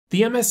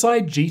The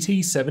MSI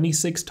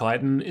GT76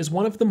 Titan is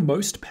one of the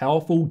most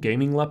powerful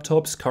gaming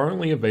laptops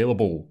currently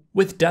available.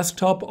 With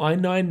desktop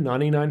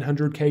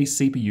i9-9900K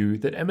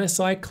CPU that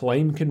MSI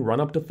claim can run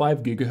up to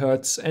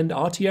 5GHz and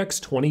RTX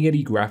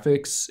 2080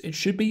 graphics, it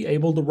should be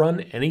able to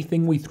run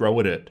anything we throw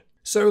at it.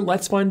 So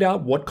let's find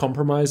out what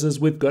compromises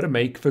we've got to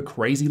make for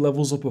crazy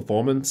levels of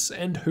performance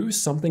and who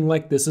something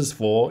like this is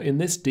for in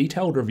this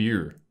detailed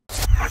review.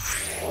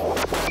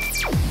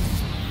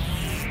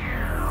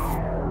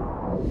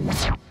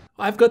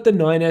 I've got the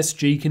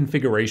 9SG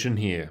configuration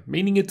here,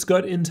 meaning it's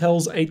got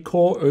Intel's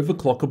 8-core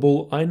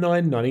overclockable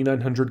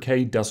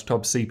i9-9900K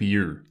desktop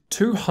CPU,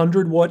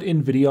 200W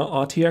Nvidia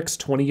RTX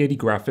 2080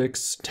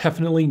 graphics,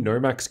 definitely no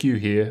max-Q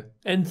here,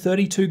 and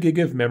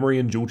 32GB of memory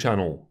and dual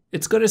channel.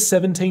 It's got a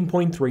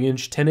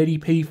 17.3-inch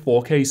 1080p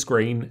 4K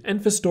screen,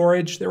 and for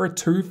storage there are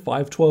two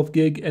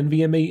 512GB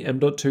NVMe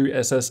M.2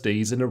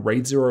 SSDs in a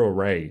RAID 0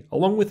 array,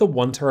 along with a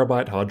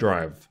 1TB hard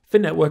drive. For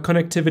network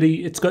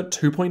connectivity, it's got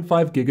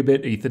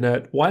 2.5GB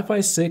Ethernet,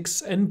 Wi-Fi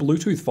 6, and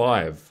Bluetooth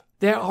 5.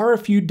 There are a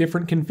few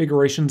different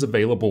configurations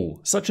available,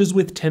 such as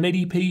with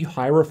 1080p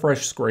high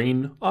refresh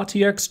screen,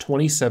 RTX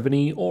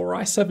 2070, or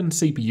i7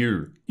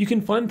 CPU. You can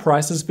find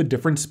prices for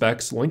different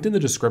specs linked in the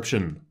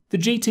description. The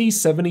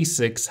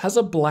GT76 has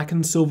a black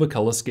and silver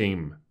color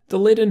scheme. The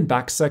lid and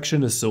back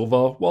section is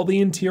silver, while the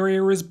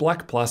interior is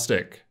black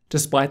plastic.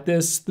 Despite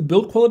this, the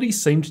build quality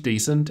seemed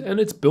decent and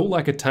it's built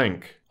like a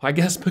tank. I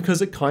guess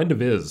because it kind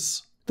of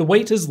is. The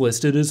weight is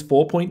listed as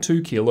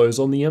 4.2 kilos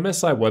on the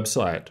MSI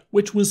website,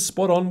 which was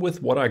spot on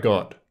with what I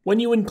got. When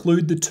you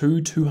include the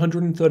two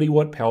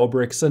 230W power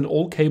bricks and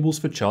all cables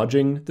for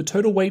charging, the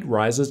total weight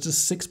rises to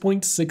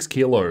 6.6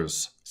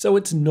 kilos, so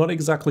it's not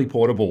exactly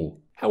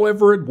portable.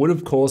 However, it would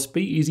of course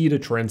be easier to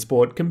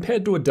transport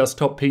compared to a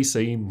desktop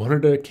PC,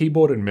 monitor,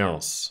 keyboard and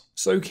mouse,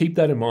 so keep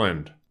that in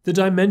mind. The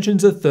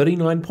dimensions are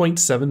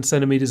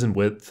 39.7cm in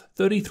width,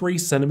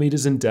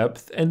 33cm in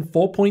depth, and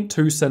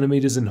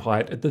 4.2cm in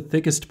height at the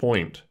thickest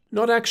point.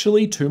 Not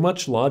actually too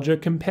much larger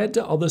compared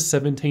to other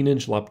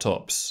 17-inch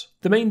laptops.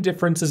 The main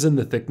difference is in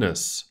the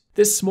thickness.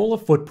 This smaller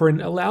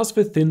footprint allows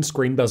for thin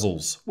screen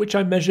bezels, which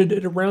I measured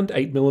at around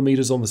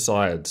 8mm on the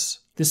sides.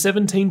 The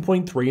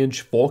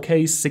 17.3-inch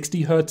 4K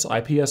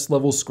 60Hz IPS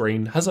level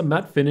screen has a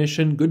matte finish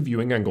and good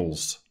viewing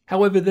angles.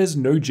 However, there's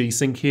no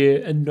G-Sync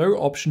here and no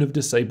option of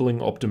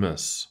disabling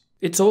Optimus.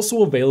 It's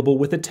also available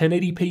with a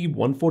 1080p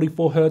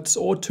 144Hz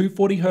or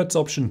 240Hz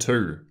option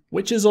too,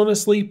 which is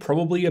honestly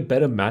probably a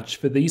better match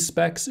for these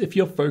specs if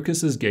your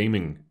focus is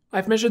gaming.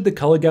 I've measured the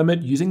color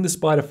gamut using the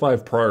Spider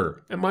 5 Pro,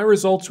 and my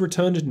results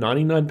returned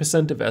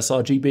 99% of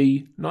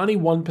sRGB,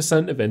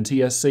 91% of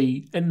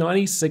NTSC, and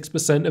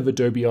 96% of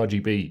Adobe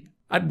RGB.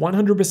 At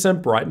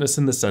 100% brightness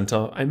in the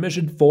center, I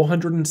measured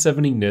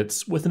 470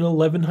 nits with an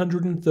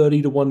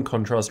 1130:1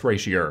 contrast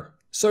ratio.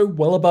 So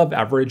well above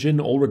average in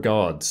all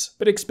regards,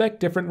 but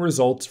expect different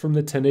results from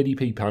the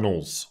 1080p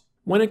panels.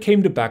 When it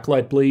came to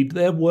backlight bleed,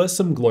 there were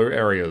some glow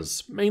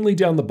areas, mainly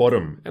down the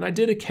bottom, and I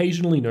did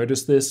occasionally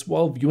notice this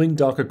while viewing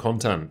darker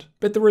content,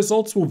 but the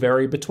results will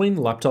vary between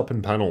laptop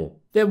and panel.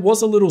 There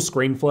was a little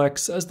screen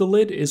flex as the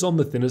lid is on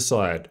the thinner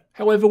side.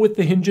 However, with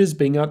the hinges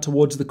being out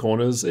towards the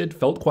corners, it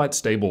felt quite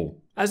stable.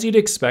 As you'd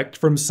expect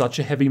from such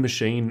a heavy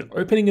machine,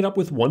 opening it up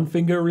with one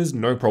finger is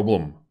no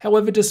problem.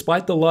 However,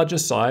 despite the larger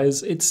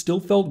size, it still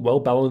felt well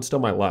balanced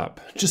on my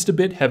lap, just a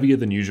bit heavier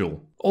than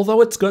usual.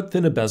 Although it's got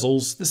thinner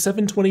bezels, the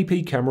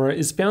 720p camera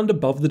is found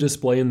above the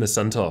display in the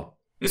center.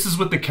 This is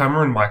what the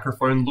camera and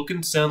microphone look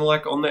and sound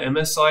like on the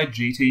MSI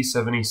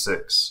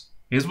GT76.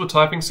 Here's what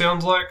typing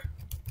sounds like.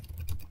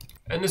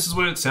 And this is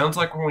what it sounds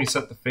like when we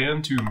set the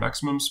fan to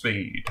maximum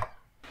speed.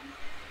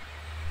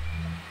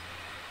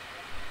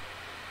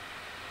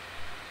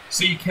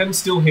 So you can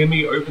still hear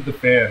me over the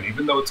fan,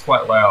 even though it's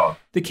quite loud.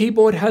 The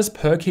keyboard has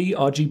per-key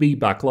RGB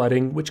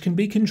backlighting, which can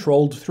be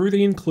controlled through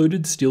the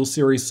included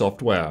SteelSeries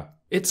software.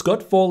 It's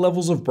got 4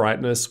 levels of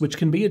brightness, which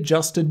can be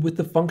adjusted with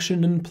the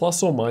function and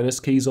plus or minus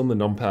keys on the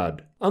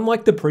numpad.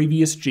 Unlike the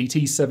previous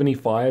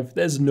GT75,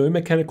 there's no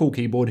mechanical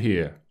keyboard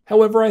here.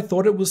 However, I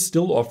thought it was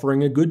still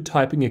offering a good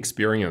typing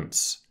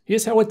experience.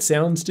 Here's how it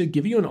sounds to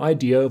give you an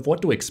idea of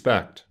what to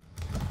expect.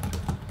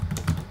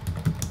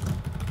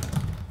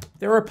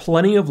 There are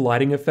plenty of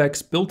lighting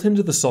effects built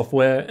into the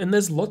software, and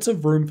there's lots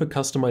of room for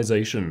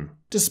customization.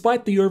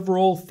 Despite the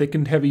overall thick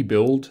and heavy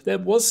build, there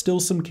was still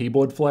some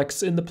keyboard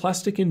flex in the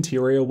plastic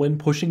interior when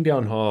pushing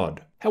down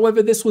hard.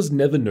 However, this was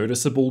never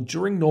noticeable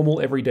during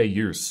normal everyday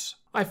use.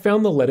 I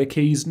found the letter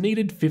keys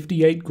needed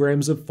 58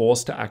 grams of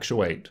force to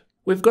actuate.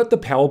 We've got the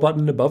power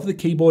button above the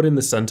keyboard in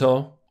the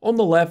center. On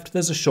the left,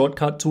 there's a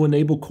shortcut to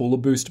enable cooler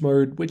boost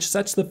mode, which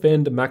sets the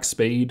fan to max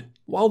speed,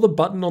 while the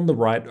button on the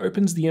right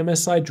opens the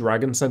MSI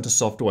Dragon Center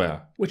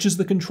software, which is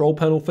the control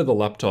panel for the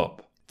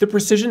laptop. The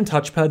precision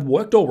touchpad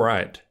worked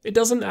alright. It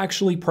doesn't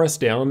actually press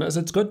down as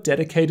it's got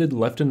dedicated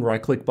left and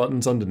right click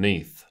buttons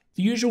underneath.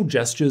 The usual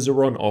gestures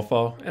are on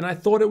offer, and I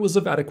thought it was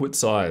of adequate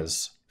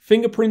size.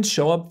 Fingerprints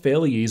show up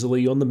fairly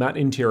easily on the matte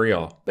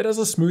interior, but as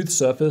a smooth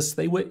surface,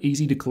 they were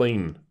easy to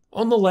clean.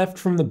 On the left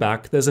from the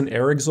back there's an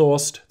air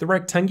exhaust, the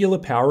rectangular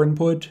power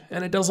input,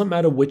 and it doesn't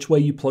matter which way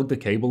you plug the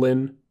cable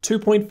in,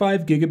 2.5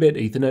 gigabit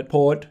Ethernet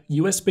port,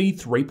 USB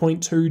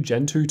 3.2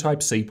 Gen 2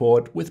 Type-C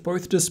port with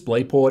both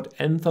DisplayPort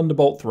and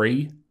Thunderbolt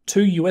 3,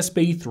 2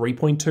 USB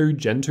 3.2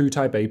 Gen 2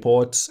 Type-A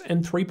ports,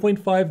 and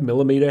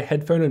 3.5mm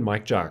headphone and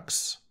mic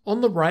jacks. On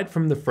the right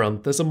from the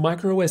front there's a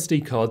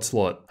microSD card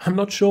slot. I'm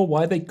not sure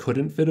why they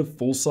couldn't fit a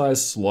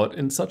full-size slot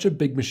in such a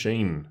big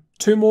machine.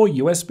 2 more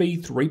USB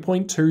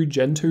 3.2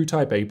 Gen 2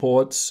 Type-A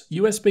ports,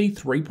 USB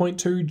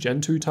 3.2 Gen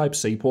 2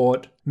 Type-C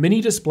port,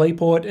 mini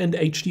DisplayPort and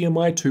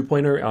HDMI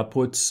 2.0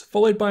 outputs,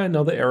 followed by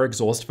another air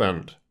exhaust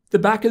vent. The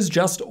back is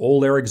just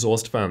all air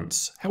exhaust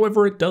vents,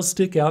 however it does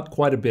stick out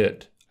quite a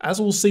bit.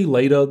 As we'll see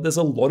later, there's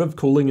a lot of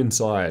cooling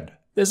inside.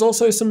 There's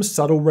also some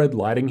subtle red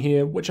lighting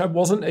here which I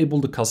wasn't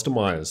able to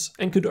customize,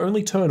 and could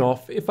only turn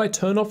off if I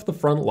turn off the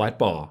front light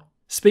bar.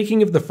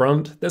 Speaking of the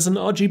front, there's an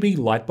RGB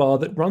light bar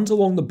that runs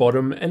along the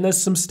bottom and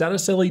there's some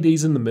status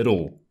LEDs in the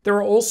middle. There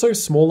are also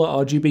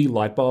smaller RGB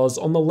light bars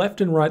on the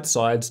left and right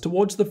sides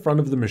towards the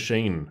front of the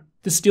machine.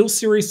 The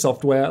SteelSeries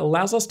software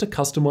allows us to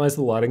customize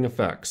the lighting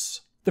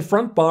effects. The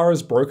front bar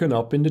is broken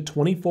up into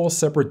 24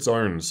 separate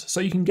zones,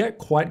 so you can get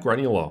quite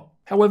granular.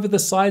 However, the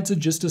sides are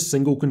just a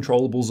single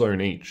controllable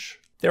zone each.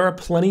 There are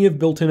plenty of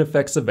built-in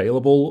effects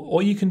available,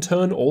 or you can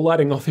turn all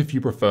lighting off if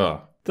you prefer.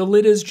 The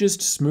lid is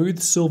just smooth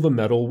silver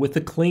metal with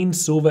a clean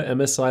silver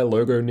MSI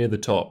logo near the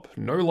top,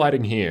 no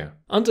lighting here.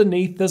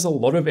 Underneath there's a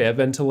lot of air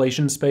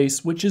ventilation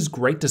space which is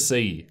great to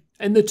see,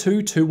 and the two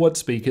 2-watt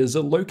speakers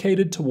are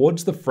located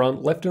towards the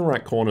front left and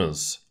right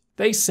corners.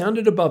 They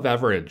sounded above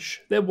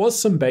average. There was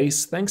some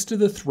bass thanks to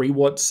the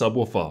 3-watt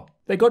subwoofer.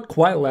 They got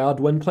quite loud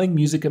when playing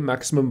music at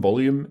maximum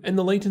volume, and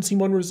the latency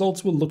mon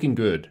results were looking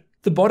good.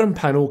 The bottom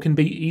panel can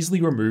be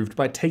easily removed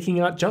by taking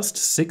out just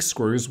 6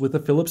 screws with a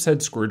Phillips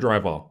head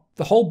screwdriver.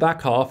 The whole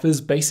back half is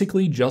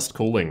basically just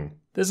cooling.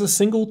 There's a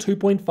single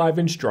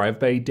 2.5-inch drive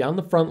bay down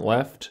the front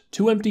left,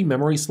 2 empty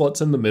memory slots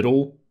in the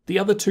middle. The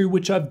other 2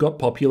 which I've got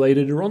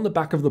populated are on the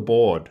back of the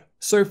board,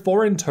 so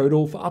 4 in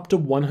total for up to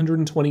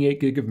 128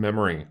 gig of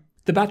memory.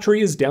 The battery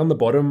is down the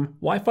bottom,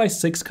 Wi-Fi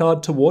 6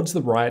 card towards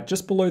the right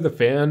just below the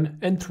fan,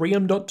 and 3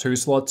 M.2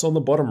 slots on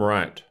the bottom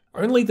right.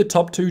 Only the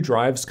top 2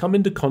 drives come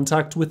into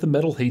contact with the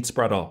metal heat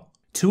spreader.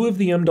 2 of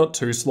the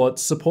M.2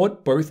 slots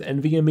support both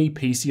NVMe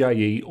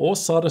PCIe or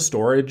SATA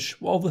storage,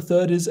 while the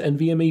third is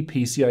NVMe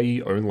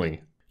PCIe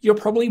only. You're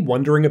probably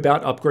wondering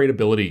about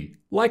upgradability.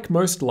 Like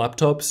most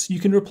laptops, you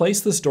can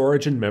replace the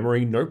storage and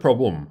memory no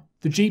problem.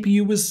 The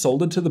GPU was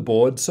soldered to the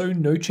board, so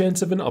no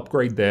chance of an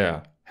upgrade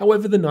there.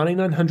 However, the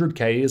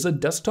 9900K is a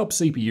desktop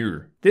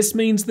CPU. This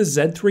means the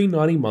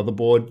Z390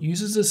 motherboard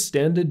uses a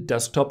standard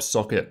desktop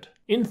socket.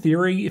 In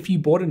theory, if you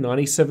bought a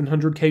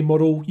 9700K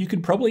model, you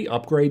could probably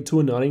upgrade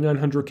to a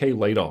 9900K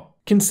later.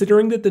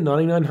 Considering that the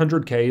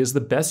 9900K is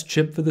the best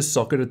chip for the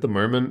socket at the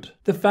moment,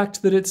 the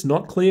fact that it's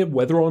not clear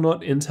whether or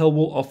not Intel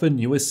will offer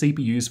newer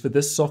CPUs for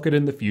this socket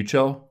in the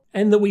future,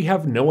 and that we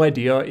have no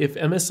idea if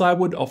MSI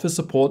would offer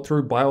support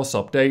through BIOS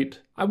update,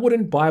 I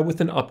wouldn't buy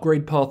with an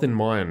upgrade path in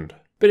mind.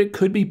 But it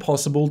could be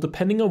possible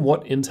depending on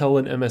what Intel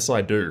and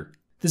MSI do.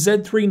 The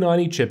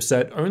Z390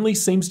 chipset only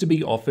seems to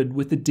be offered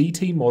with the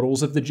DT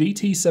models of the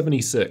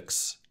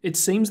GT76. It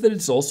seems that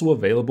it's also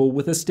available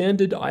with a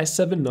standard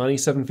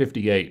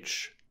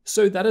i7-9750H,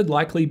 so that'd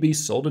likely be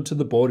soldered to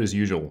the board as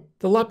usual.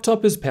 The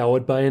laptop is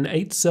powered by an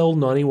 8-cell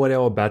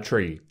 90Wh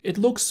battery. It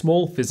looks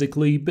small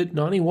physically, but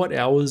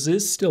 90Wh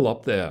is still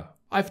up there.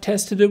 I've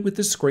tested it with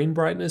the screen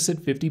brightness at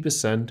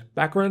 50%,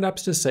 background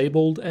apps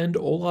disabled, and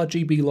all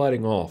RGB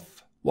lighting off.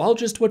 While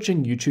just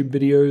watching YouTube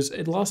videos,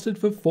 it lasted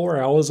for 4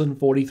 hours and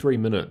 43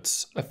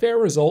 minutes, a fair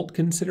result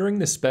considering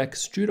the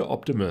specs due to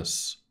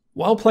Optimus.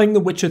 While playing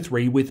The Witcher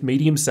 3 with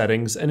medium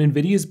settings and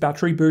Nvidia's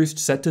battery boost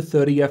set to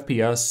 30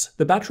 FPS,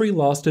 the battery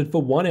lasted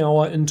for 1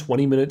 hour and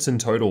 20 minutes in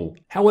total.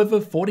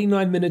 However,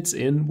 49 minutes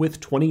in, with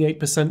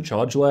 28%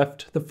 charge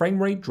left, the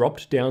frame rate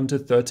dropped down to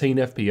 13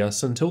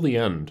 FPS until the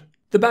end.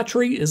 The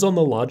battery is on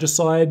the larger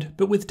side,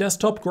 but with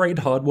desktop-grade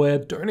hardware,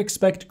 don't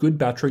expect good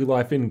battery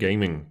life in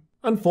gaming.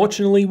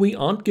 Unfortunately, we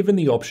aren't given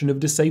the option of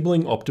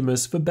disabling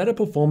Optimus for better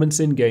performance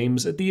in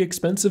games at the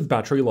expense of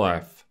battery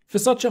life. For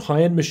such a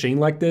high-end machine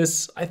like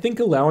this, I think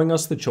allowing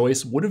us the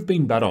choice would have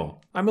been better.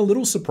 I'm a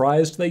little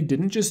surprised they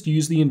didn't just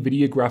use the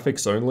Nvidia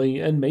graphics only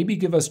and maybe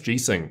give us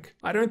G-Sync.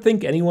 I don't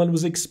think anyone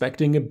was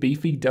expecting a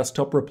beefy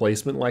desktop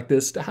replacement like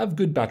this to have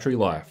good battery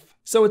life,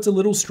 so it's a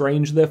little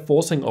strange they're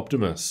forcing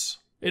Optimus.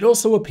 It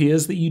also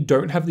appears that you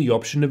don't have the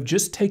option of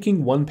just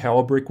taking one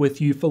power brick with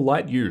you for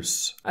light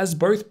use, as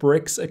both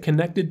bricks are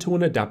connected to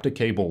an adapter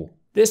cable.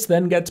 This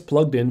then gets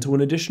plugged into an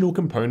additional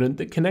component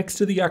that connects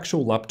to the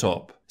actual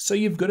laptop, so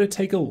you've got to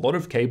take a lot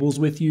of cables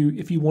with you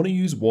if you want to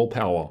use wall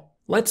power.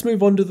 Let's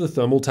move on to the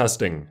thermal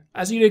testing.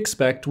 As you'd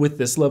expect with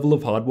this level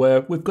of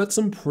hardware, we've got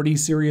some pretty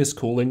serious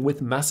cooling with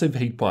massive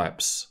heat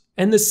pipes.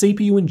 And the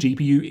CPU and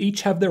GPU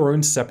each have their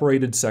own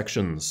separated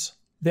sections.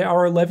 There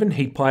are 11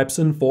 heat pipes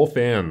and 4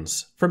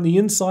 fans. From the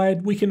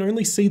inside, we can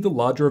only see the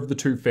larger of the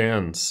 2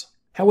 fans.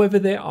 However,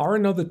 there are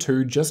another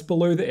 2 just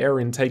below the air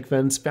intake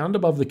vents found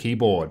above the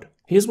keyboard.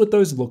 Here's what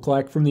those look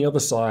like from the other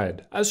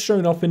side, as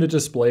shown off in a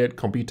display at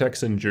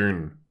Computex in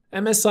June.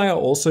 MSI are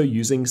also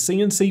using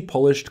CNC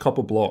polished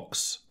copper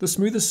blocks. The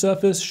smoother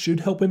surface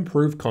should help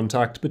improve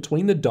contact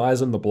between the dies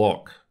and the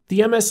block. The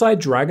MSI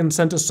Dragon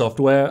Center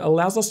software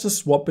allows us to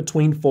swap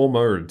between 4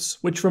 modes,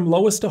 which from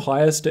lowest to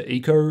highest are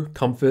Eco,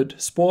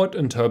 Comfort, Sport,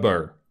 and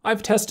Turbo.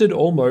 I've tested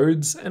all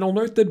modes, and I'll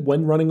note that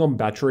when running on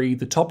battery,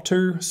 the top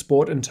 2,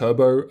 Sport and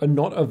Turbo, are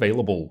not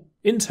available.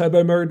 In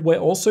Turbo mode, we're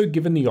also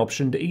given the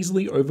option to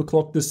easily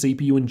overclock the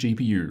CPU and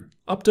GPU,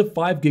 up to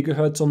 5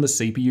 GHz on the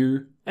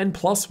CPU, and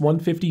plus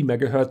 150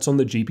 MHz on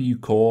the GPU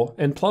core,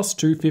 and plus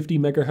 250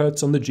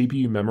 MHz on the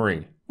GPU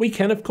memory. We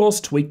can of course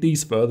tweak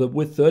these further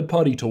with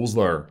third-party tools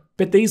though,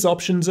 but these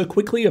options are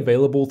quickly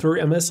available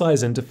through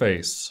MSI's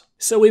interface.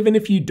 So even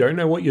if you don't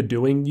know what you're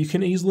doing, you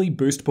can easily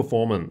boost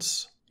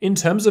performance. In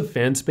terms of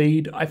fan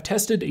speed, I've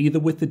tested either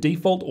with the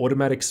default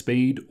automatic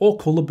speed or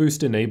cooler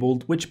boost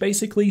enabled, which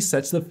basically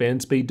sets the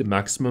fan speed to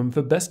maximum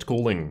for best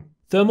cooling.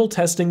 Thermal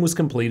testing was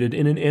completed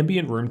in an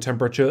ambient room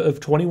temperature of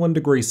 21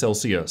 degrees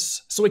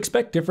Celsius, so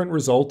expect different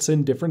results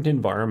in different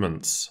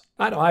environments.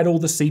 At idle,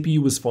 the CPU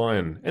was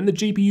fine, and the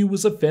GPU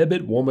was a fair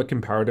bit warmer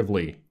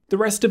comparatively. The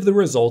rest of the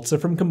results are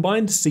from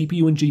combined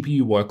CPU and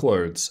GPU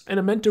workloads, and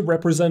are meant to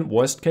represent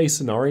worst case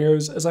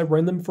scenarios as I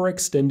run them for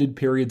extended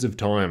periods of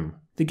time.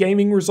 The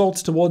gaming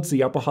results towards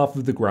the upper half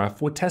of the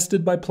graph were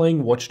tested by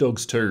playing Watch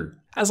Dogs 2,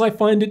 as I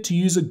find it to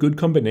use a good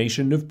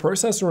combination of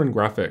processor and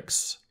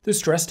graphics. The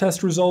stress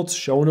test results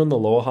shown on the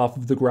lower half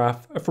of the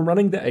graph are from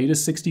running the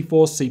AIDA64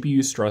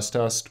 CPU stress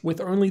test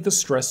with only the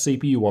stress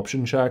CPU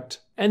option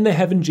checked, and the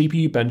Heaven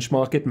GPU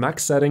benchmark at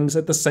max settings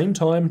at the same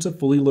time to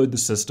fully load the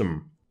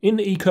system. In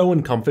Eco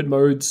and Comfort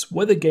modes,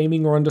 whether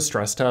gaming or under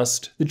stress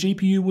test, the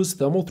GPU was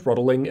thermal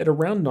throttling at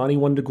around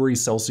 91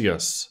 degrees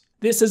Celsius.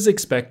 This is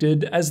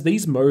expected as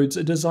these modes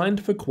are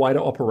designed for quieter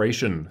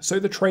operation, so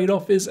the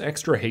trade-off is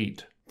extra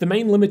heat. The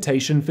main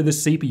limitation for the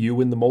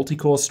CPU in the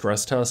multi-core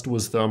stress test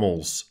was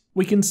thermals.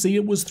 We can see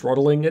it was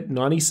throttling at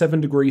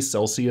 97 degrees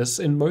Celsius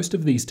in most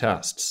of these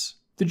tests.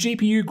 The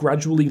GPU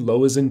gradually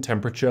lowers in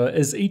temperature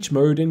as each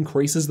mode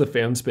increases the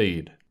fan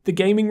speed. The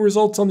gaming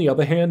results on the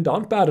other hand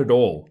aren't bad at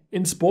all.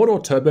 In Sport or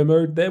Turbo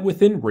mode, they're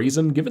within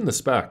reason given the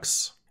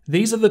specs.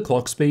 These are the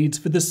clock speeds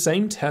for the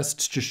same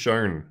tests just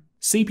shown.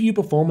 CPU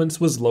performance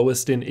was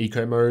lowest in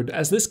Eco mode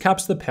as this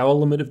caps the power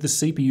limit of the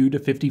CPU to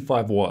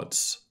 55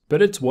 watts.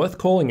 But it's worth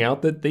calling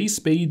out that these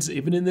speeds,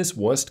 even in this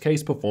worst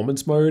case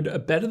performance mode, are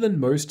better than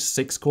most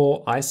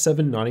 6-core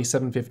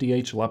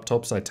i7-9750H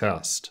laptops I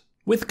test.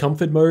 With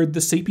Comfort mode,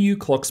 the CPU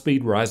clock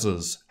speed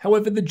rises,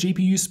 however the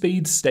GPU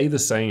speeds stay the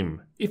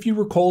same. If you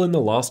recall in the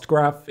last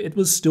graph, it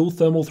was still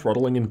thermal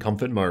throttling in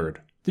Comfort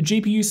mode. The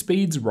GPU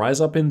speeds rise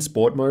up in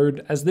Sport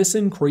mode as this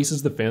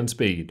increases the fan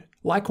speed.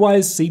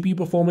 Likewise, CPU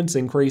performance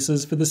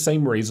increases for the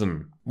same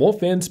reason. More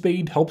fan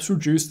speed helps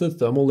reduce the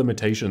thermal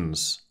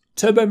limitations.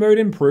 Turbo mode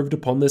improved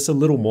upon this a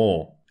little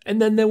more.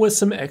 And then there were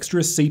some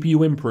extra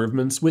CPU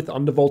improvements with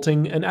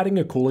undervolting and adding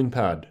a cooling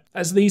pad,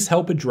 as these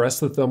help address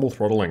the thermal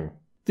throttling.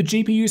 The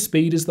GPU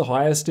speed is the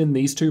highest in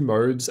these two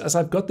modes as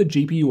I've got the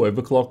GPU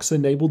overclocks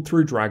enabled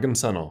through Dragon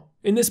Center.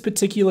 In this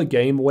particular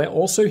game, we're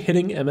also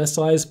hitting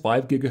MSI's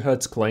 5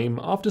 GHz claim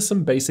after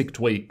some basic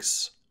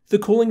tweaks. The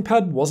cooling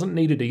pad wasn't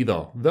needed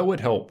either, though it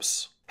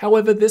helps.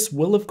 However, this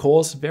will of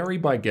course vary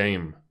by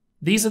game.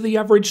 These are the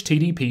average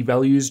TDP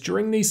values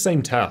during these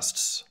same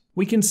tests.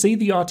 We can see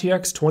the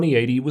RTX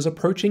 2080 was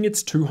approaching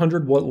its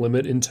 200 watt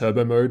limit in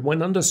turbo mode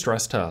when under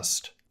stress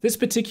test. This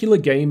particular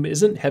game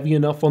isn't heavy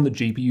enough on the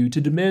GPU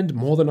to demand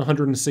more than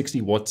 160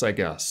 watts, I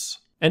guess.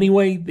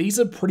 Anyway, these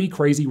are pretty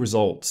crazy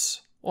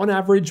results. On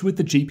average, with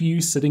the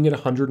GPU sitting at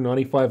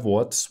 195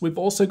 watts, we've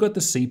also got the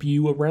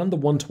CPU around the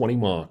 120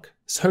 mark,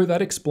 so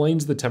that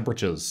explains the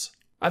temperatures.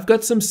 I've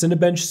got some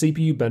Cinebench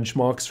CPU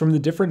benchmarks from the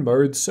different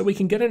modes so we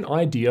can get an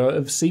idea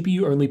of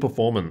CPU-only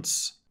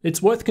performance.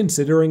 It's worth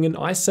considering an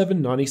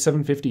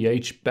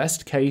i7-9750H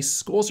best case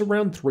scores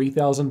around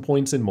 3000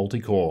 points in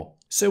multi-core,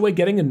 so we're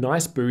getting a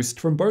nice boost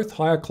from both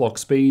higher clock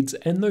speeds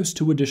and those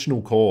 2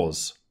 additional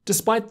cores.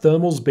 Despite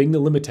thermals being the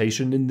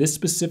limitation in this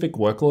specific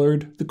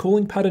workload, the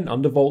cooling pad and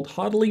undervolt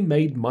hardly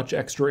made much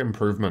extra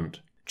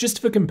improvement. Just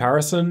for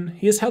comparison,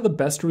 here's how the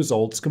best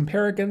results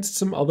compare against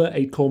some other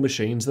 8-core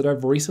machines that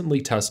I've recently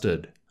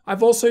tested.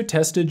 I've also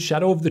tested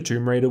Shadow of the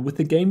Tomb Raider with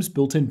the game's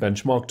built-in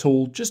benchmark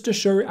tool just to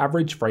show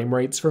average frame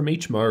rates from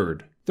each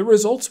mode. The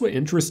results were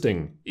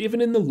interesting.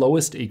 Even in the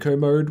lowest eco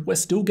mode, we're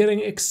still getting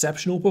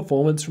exceptional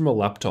performance from a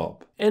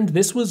laptop. And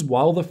this was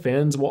while the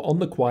fans were on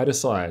the quieter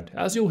side,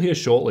 as you'll hear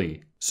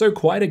shortly. So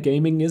quieter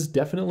gaming is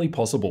definitely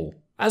possible.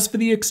 As for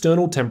the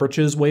external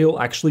temperatures where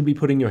you'll actually be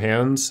putting your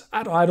hands,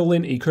 at idle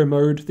in eco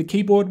mode, the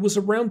keyboard was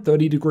around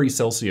 30 degrees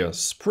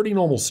Celsius, pretty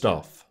normal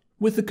stuff.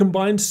 With the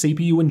combined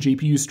CPU and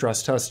GPU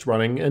stress test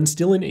running and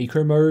still in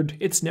eco mode,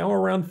 it's now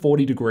around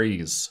 40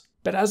 degrees.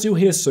 But as you'll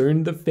hear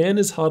soon, the fan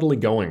is hardly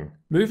going.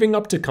 Moving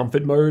up to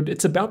comfort mode,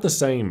 it's about the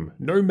same,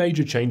 no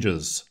major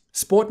changes.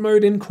 Sport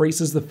mode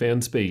increases the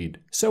fan speed,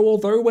 so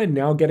although we're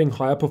now getting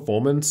higher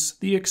performance,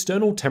 the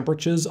external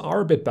temperatures are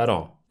a bit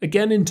better.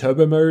 Again in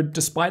turbo mode,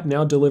 despite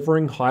now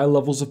delivering higher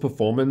levels of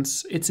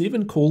performance, it's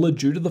even cooler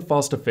due to the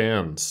faster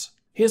fans.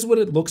 Here's what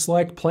it looks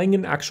like playing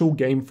an actual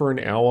game for an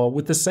hour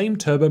with the same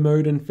turbo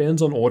mode and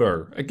fans on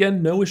auto.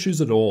 Again, no issues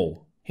at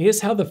all.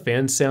 Here's how the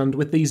fans sound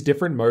with these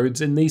different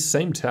modes in these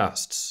same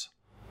tests.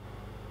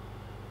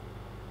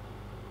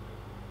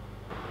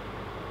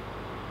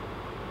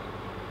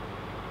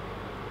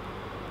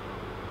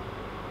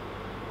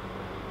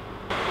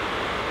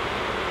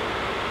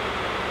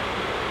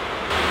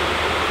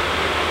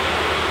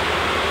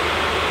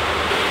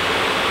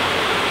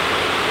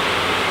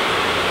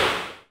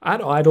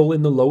 At idle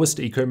in the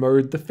lowest eco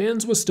mode, the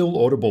fans were still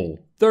audible,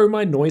 though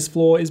my noise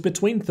floor is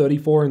between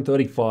 34 and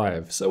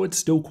 35, so it's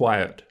still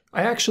quiet.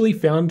 I actually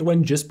found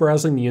when just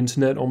browsing the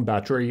internet on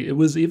battery, it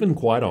was even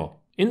quieter.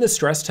 In the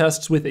stress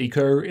tests with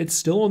eco, it's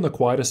still on the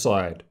quieter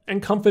side,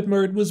 and comfort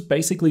mode was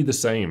basically the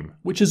same,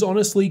 which is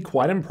honestly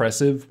quite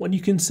impressive when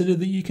you consider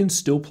that you can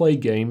still play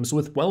games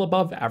with well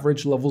above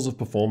average levels of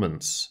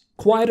performance.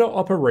 Quieter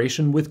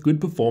operation with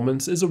good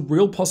performance is a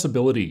real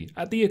possibility,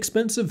 at the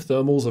expense of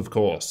thermals of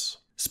course.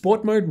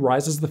 Sport mode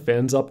rises the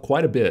fans up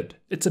quite a bit,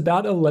 it's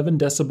about 11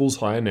 decibels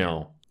higher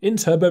now. In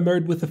turbo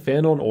mode with the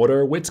fan on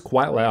auto, it's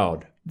quite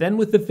loud. Then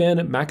with the fan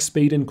at max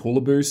speed and cooler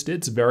boost,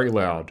 it's very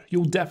loud.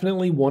 You'll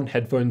definitely want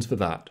headphones for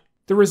that.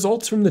 The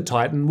results from the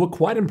Titan were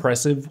quite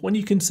impressive when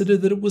you consider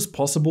that it was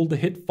possible to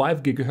hit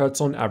 5 GHz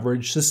on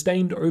average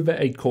sustained over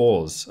 8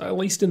 cores, at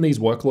least in these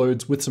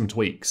workloads with some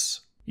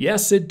tweaks.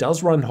 Yes, it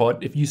does run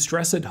hot if you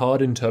stress it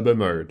hard in turbo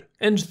mode,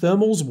 and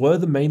thermals were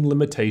the main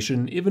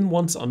limitation even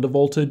once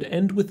undervolted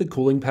and with the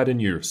cooling pad in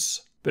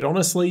use. But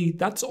honestly,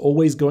 that's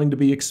always going to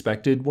be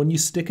expected when you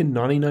stick a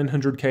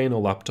 9900K in a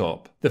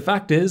laptop. The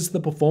fact is, the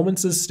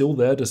performance is still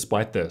there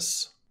despite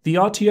this. The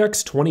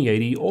RTX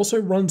 2080 also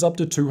runs up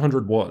to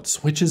 200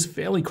 watts, which is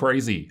fairly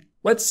crazy.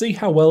 Let's see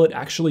how well it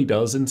actually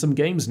does in some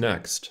games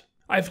next.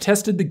 I've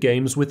tested the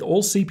games with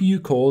all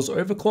CPU cores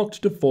overclocked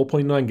to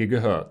 4.9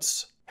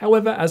 GHz.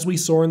 However, as we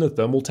saw in the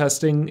thermal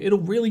testing, it'll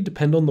really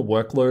depend on the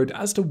workload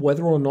as to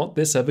whether or not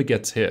this ever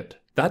gets hit.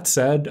 That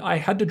said, I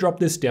had to drop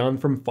this down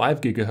from 5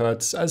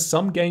 GHz as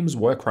some games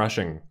were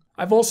crashing.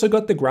 I've also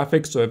got the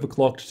graphics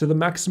overclocked to the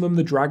maximum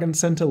the Dragon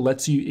Center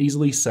lets you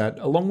easily set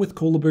along with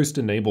cooler boost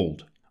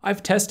enabled.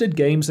 I've tested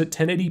games at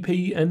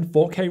 1080p and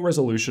 4K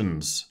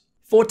resolutions.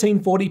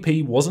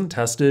 1440p wasn't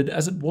tested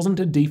as it wasn't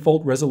a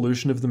default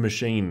resolution of the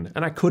machine,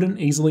 and I couldn't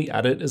easily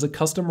add it as a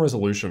custom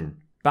resolution.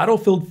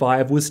 Battlefield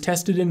 5 was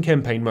tested in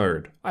campaign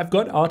mode. I've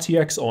got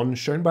RTX on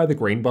shown by the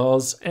green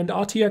bars and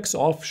RTX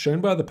off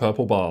shown by the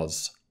purple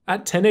bars.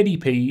 At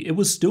 1080p, it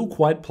was still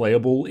quite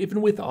playable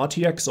even with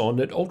RTX on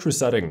at ultra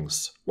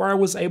settings, where I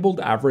was able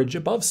to average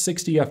above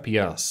 60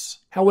 FPS.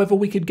 However,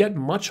 we could get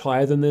much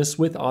higher than this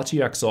with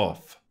RTX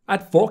off.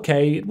 At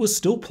 4K, it was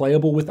still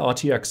playable with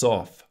RTX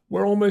off,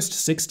 where almost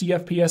 60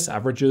 FPS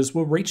averages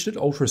were reached at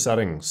ultra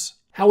settings.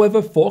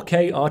 However,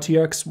 4K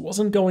RTX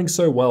wasn't going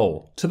so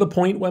well, to the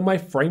point where my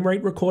frame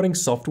rate recording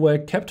software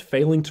kept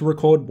failing to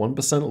record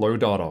 1% low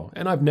data,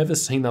 and I've never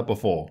seen that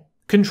before.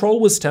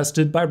 Control was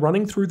tested by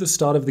running through the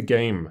start of the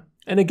game,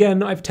 and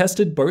again I've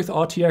tested both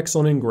RTX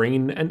on in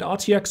green and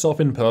RTX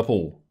off in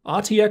purple.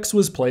 RTX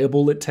was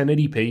playable at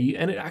 1080p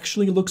and it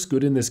actually looks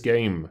good in this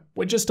game.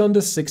 We're just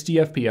under 60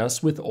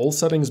 FPS with all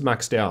settings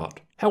maxed out.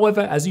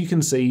 However, as you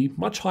can see,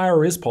 much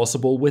higher is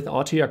possible with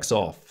RTX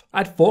off.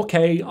 At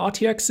 4K,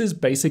 RTX is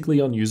basically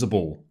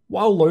unusable,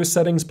 while low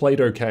settings played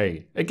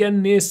okay,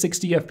 again near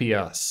 60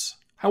 FPS.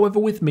 However,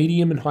 with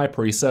medium and high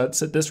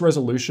presets at this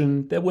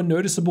resolution, there were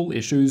noticeable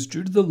issues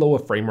due to the lower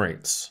frame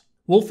rates.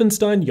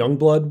 Wolfenstein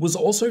Youngblood was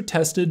also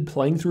tested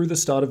playing through the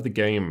start of the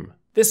game.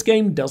 This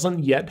game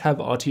doesn't yet have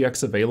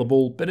RTX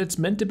available, but it's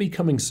meant to be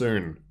coming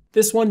soon.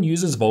 This one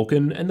uses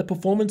Vulkan, and the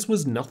performance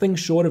was nothing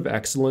short of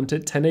excellent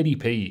at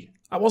 1080p.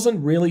 I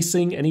wasn't really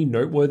seeing any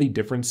noteworthy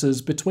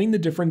differences between the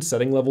different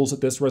setting levels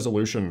at this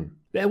resolution.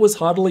 There was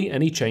hardly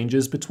any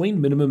changes between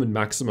minimum and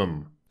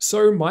maximum,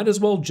 so might as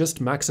well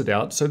just max it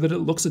out so that it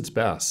looks its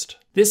best.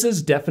 This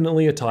is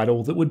definitely a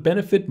title that would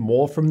benefit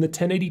more from the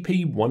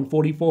 1080p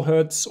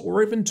 144Hz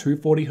or even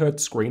 240Hz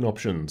screen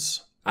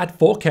options. At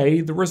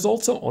 4K, the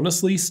results are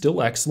honestly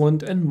still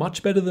excellent and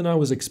much better than I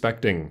was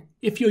expecting.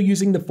 If you're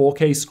using the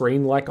 4K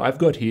screen like I've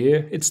got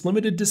here, it's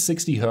limited to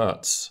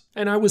 60Hz,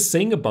 and I was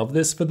seeing above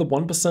this for the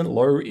 1%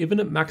 low even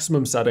at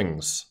maximum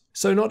settings.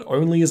 So not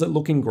only is it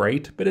looking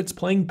great, but it's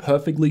playing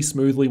perfectly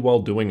smoothly while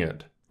doing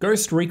it.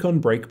 Ghost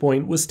Recon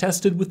Breakpoint was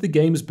tested with the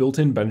game's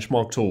built-in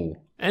benchmark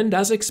tool, and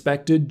as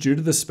expected due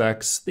to the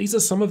specs, these are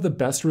some of the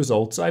best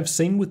results I've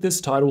seen with this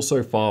title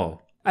so far.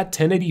 At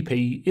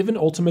 1080p, even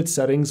ultimate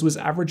settings was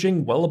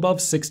averaging well above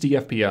 60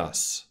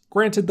 FPS.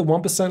 Granted, the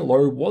 1%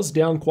 low was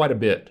down quite a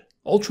bit.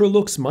 Ultra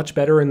looks much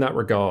better in that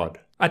regard.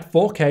 At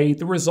 4K,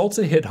 the results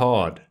are hit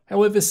hard.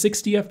 However,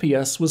 60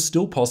 FPS was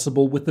still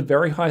possible with the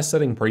very high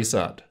setting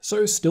preset,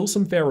 so still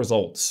some fair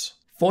results.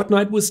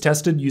 Fortnite was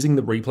tested using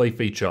the replay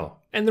feature,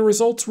 and the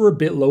results were a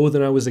bit lower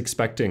than I was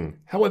expecting.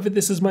 However,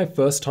 this is my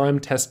first time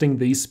testing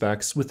these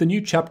specs with the new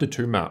Chapter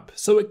 2 map,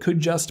 so it could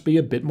just be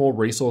a bit more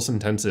resource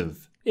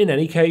intensive. In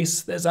any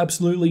case, there's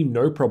absolutely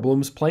no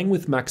problems playing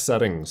with max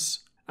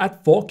settings.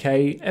 At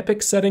 4K,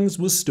 Epic settings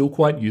was still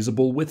quite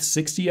usable with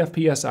 60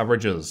 FPS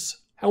averages.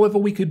 However,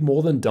 we could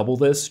more than double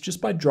this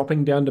just by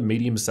dropping down to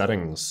medium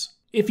settings.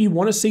 If you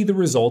want to see the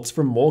results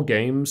from more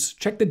games,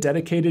 check the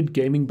dedicated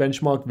gaming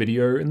benchmark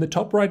video in the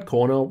top right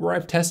corner where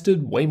I've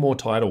tested way more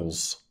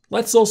titles.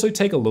 Let's also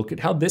take a look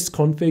at how this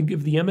config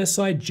of the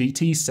MSI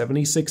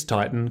GT76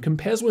 Titan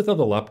compares with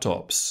other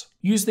laptops.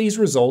 Use these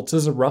results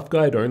as a rough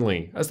guide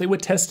only, as they were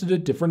tested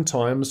at different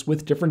times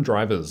with different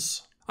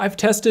drivers. I've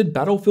tested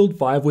Battlefield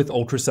 5 with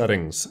ultra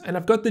settings, and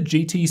I've got the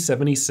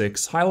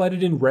GT76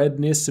 highlighted in red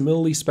near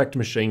similarly spec'd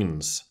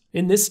machines.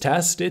 In this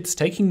test, it's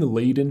taking the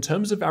lead in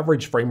terms of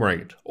average frame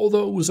rate,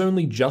 although it was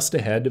only just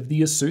ahead of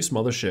the Asus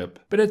mothership,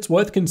 but it's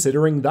worth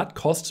considering that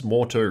costs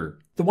more too.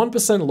 The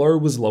 1% low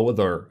was lower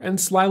though, and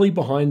slightly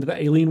behind the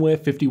Alienware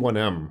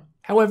 51M.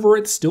 However,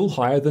 it's still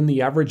higher than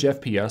the average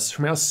FPS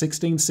from our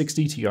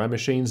 1660 Ti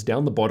machines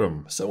down the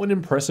bottom, so an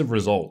impressive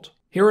result.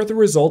 Here are the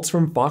results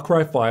from Far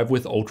Cry 5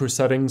 with ultra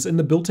settings in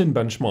the built-in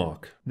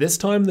benchmark. This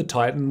time the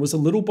Titan was a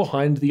little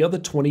behind the other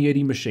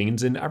 2080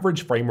 machines in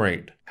average frame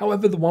rate.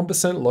 However, the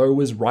 1% low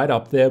was right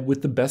up there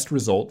with the best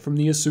result from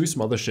the Asus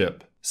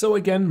mothership. So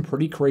again,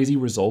 pretty crazy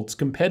results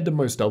compared to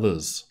most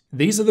others.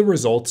 These are the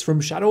results from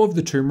Shadow of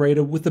the Tomb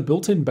Raider with the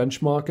built-in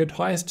benchmark at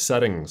highest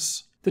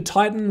settings. The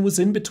Titan was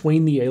in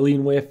between the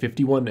Alienware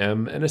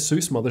 51M and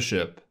Asus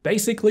mothership.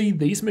 Basically,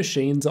 these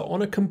machines are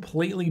on a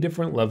completely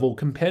different level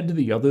compared to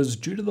the others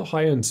due to the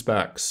high-end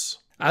specs.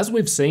 As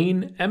we've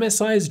seen,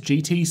 MSI's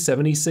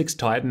GT76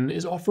 Titan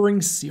is offering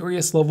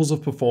serious levels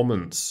of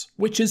performance,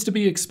 which is to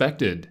be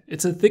expected.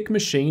 It's a thick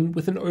machine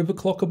with an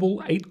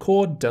overclockable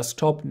 8-core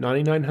desktop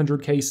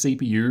 9900K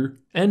CPU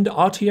and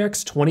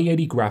RTX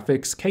 2080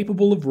 graphics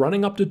capable of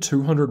running up to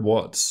 200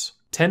 watts.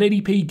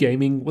 1080p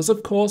gaming was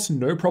of course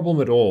no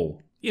problem at all.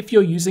 If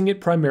you're using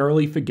it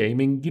primarily for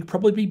gaming, you'd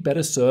probably be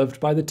better served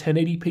by the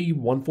 1080p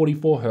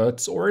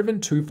 144Hz or even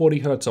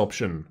 240Hz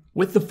option.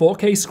 With the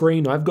 4K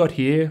screen I've got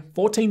here,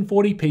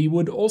 1440p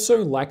would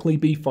also likely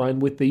be fine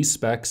with these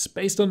specs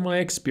based on my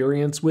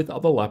experience with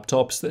other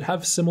laptops that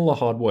have similar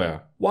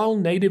hardware, while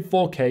native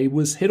 4K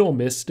was hit or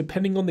miss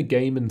depending on the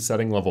game and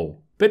setting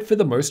level. But for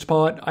the most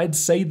part, I'd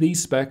say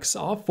these specs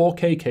are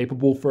 4K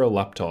capable for a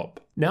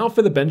laptop. Now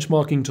for the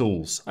benchmarking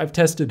tools. I've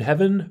tested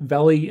Heaven,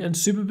 Valley, and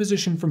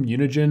Superposition from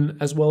Unigine,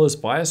 as well as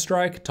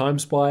Firestrike,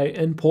 TimeSpy,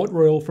 and Port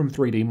Royal from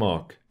 3D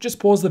Mark. Just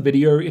pause the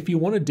video if you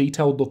want a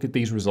detailed look at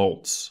these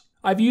results.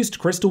 I've used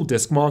Crystal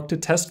Diskmark to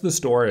test the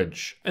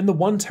storage, and the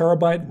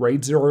 1TB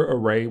RAID 0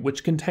 array,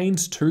 which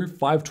contains two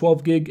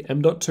 512GB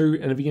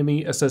M.2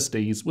 NVMe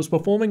SSDs, was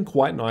performing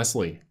quite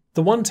nicely.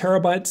 The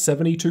 1TB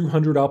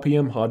 7200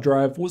 RPM hard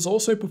drive was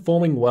also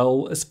performing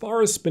well as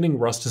far as spinning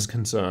Rust is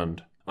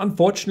concerned.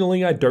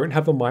 Unfortunately, I don't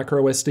have a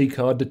microSD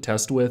card to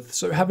test with,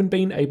 so haven't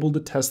been able to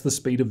test the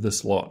speed of the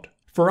slot.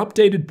 For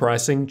updated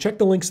pricing, check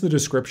the links in the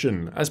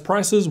description, as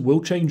prices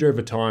will change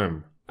over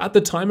time. At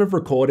the time of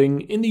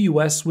recording, in the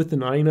US with the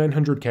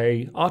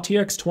 9900K,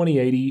 RTX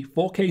 2080,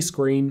 4K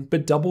screen,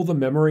 but double the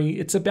memory,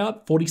 it's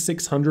about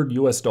 $4,600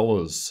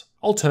 US.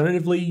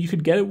 Alternatively, you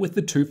could get it with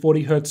the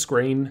 240Hz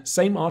screen,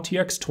 same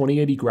RTX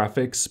 2080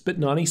 graphics, but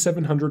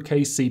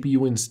 9700K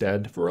CPU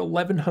instead for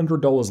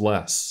 $1,100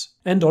 less.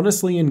 And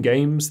honestly, in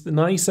games, the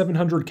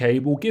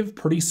 9700K will give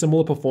pretty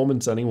similar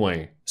performance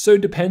anyway, so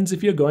it depends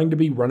if you're going to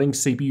be running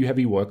CPU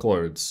heavy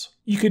workloads.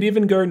 You could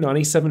even go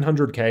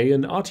 9700K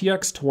and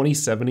RTX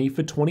 2070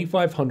 for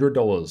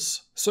 $2,500,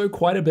 so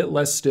quite a bit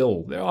less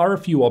still. There are a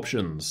few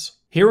options.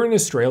 Here in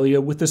Australia,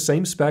 with the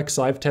same specs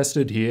I've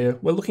tested here,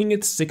 we're looking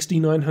at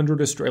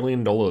 6,900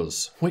 Australian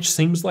dollars, which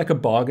seems like a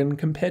bargain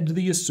compared to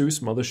the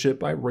Asus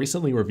mothership I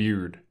recently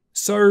reviewed.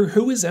 So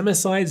who is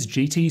MSI's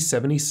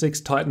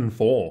GT76 Titan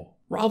for?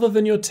 Rather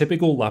than your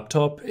typical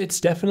laptop, it's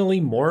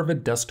definitely more of a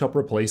desktop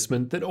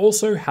replacement that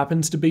also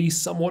happens to be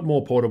somewhat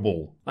more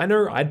portable. I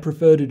know I'd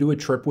prefer to do a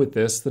trip with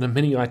this than a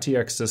mini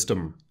ITX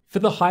system. For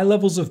the high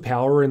levels of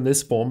power in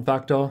this form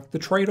factor, the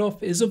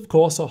trade-off is of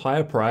course a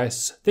higher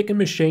price, thicker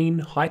machine,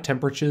 high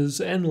temperatures,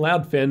 and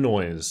loud fan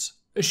noise,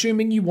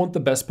 assuming you want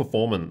the best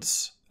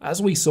performance. As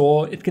we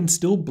saw, it can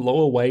still blow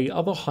away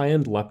other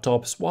high-end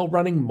laptops while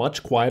running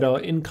much quieter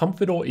in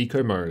comfort or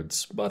eco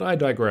modes, but I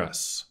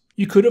digress.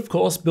 You could of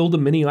course build a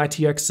mini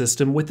ITX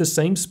system with the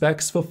same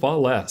specs for far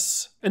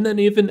less, and then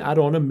even add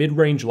on a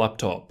mid-range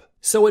laptop.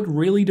 So it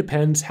really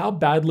depends how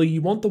badly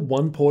you want the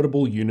one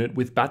portable unit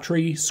with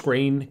battery,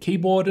 screen,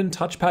 keyboard, and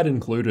touchpad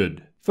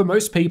included. For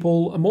most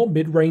people, a more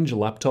mid-range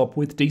laptop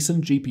with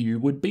decent GPU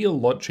would be a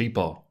lot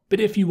cheaper.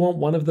 But if you want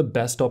one of the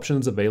best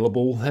options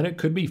available, then it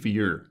could be for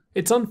you.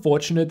 It's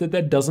unfortunate that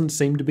there doesn't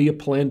seem to be a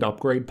planned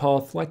upgrade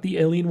path like the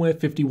Alienware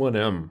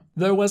 51M,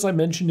 though as I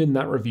mentioned in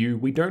that review,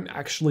 we don't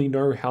actually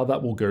know how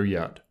that will go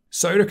yet.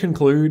 So to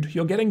conclude,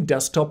 you're getting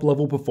desktop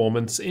level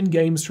performance in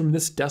games from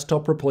this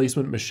desktop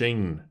replacement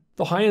machine.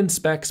 The high-end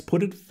specs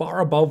put it far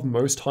above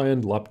most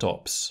high-end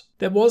laptops.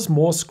 There was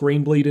more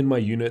screen bleed in my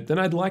unit than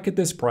I'd like at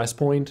this price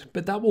point,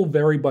 but that will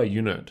vary by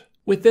unit.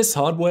 With this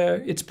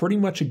hardware, it's pretty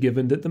much a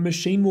given that the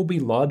machine will be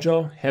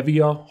larger,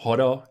 heavier,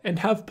 hotter, and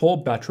have poor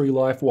battery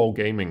life while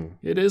gaming.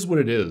 It is what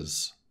it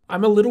is.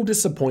 I'm a little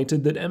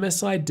disappointed that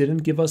MSI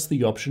didn't give us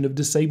the option of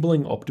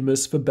disabling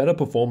Optimus for better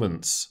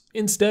performance.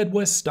 Instead,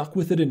 we're stuck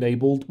with it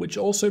enabled, which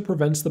also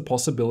prevents the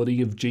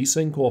possibility of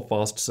G-Sync or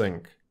Fast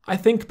Sync. I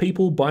think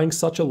people buying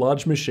such a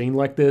large machine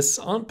like this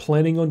aren't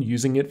planning on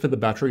using it for the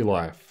battery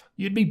life.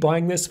 You'd be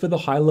buying this for the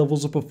high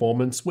levels of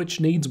performance which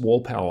needs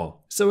wall power,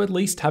 so at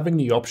least having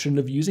the option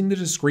of using the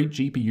discrete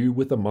GPU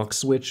with a mux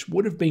switch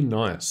would have been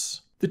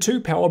nice. The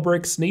two power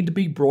bricks need to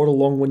be brought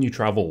along when you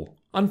travel.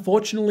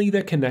 Unfortunately,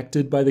 they're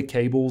connected by the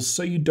cables,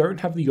 so you don't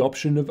have the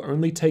option of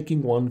only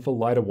taking one for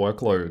lighter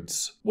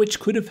workloads, which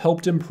could have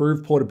helped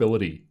improve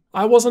portability.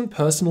 I wasn't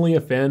personally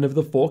a fan of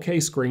the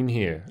 4K screen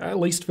here, at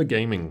least for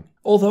gaming.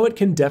 Although it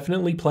can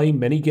definitely play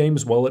many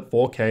games well at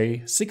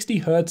 4K,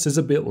 60Hz is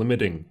a bit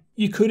limiting.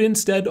 You could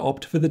instead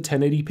opt for the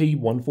 1080p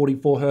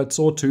 144Hz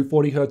or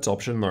 240Hz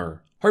option though.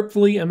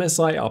 Hopefully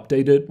MSI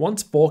update it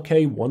once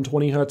 4K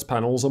 120Hz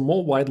panels are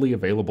more widely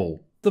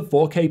available. The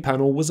 4K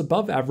panel was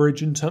above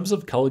average in terms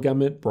of color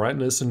gamut,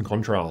 brightness, and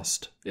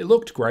contrast. It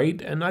looked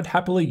great, and I'd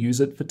happily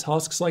use it for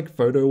tasks like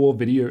photo or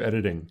video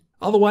editing.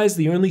 Otherwise,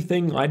 the only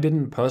thing I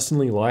didn't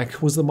personally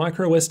like was the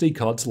microSD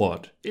card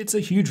slot. It's a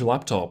huge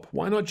laptop,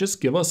 why not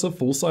just give us a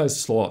full-size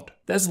slot?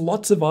 There's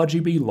lots of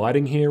RGB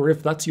lighting here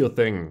if that's your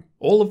thing,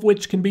 all of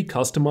which can be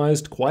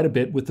customized quite a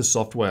bit with the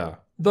software.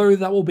 Though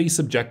that will be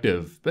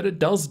subjective, but it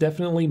does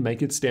definitely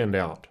make it stand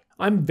out.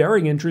 I'm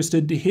very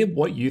interested to hear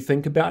what you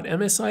think about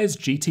MSI's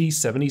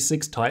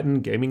GT76 Titan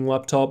gaming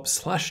laptop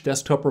 /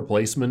 desktop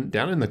replacement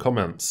down in the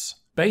comments.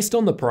 Based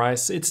on the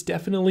price, it's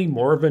definitely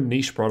more of a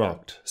niche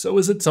product, so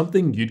is it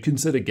something you'd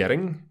consider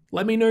getting?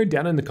 Let me know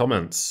down in the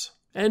comments.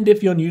 And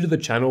if you're new to the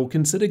channel,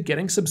 consider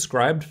getting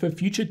subscribed for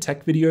future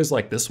tech videos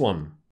like this one.